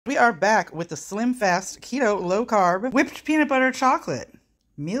We are back with the Slim Fast Keto Low Carb Whipped Peanut Butter Chocolate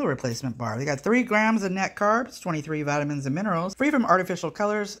Meal Replacement Bar. They got 3 grams of net carbs, 23 vitamins and minerals, free from artificial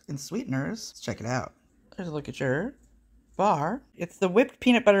colors and sweeteners. Let's check it out. There's a look at your bar. It's the Whipped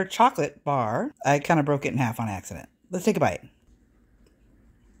Peanut Butter Chocolate Bar. I kind of broke it in half on accident. Let's take a bite.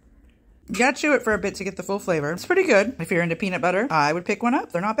 You gotta chew it for a bit to get the full flavor. It's pretty good. If you're into peanut butter, I would pick one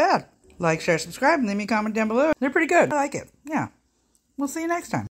up. They're not bad. Like, share, subscribe, and leave me a comment down below. They're pretty good. I like it. Yeah. We'll see you next time.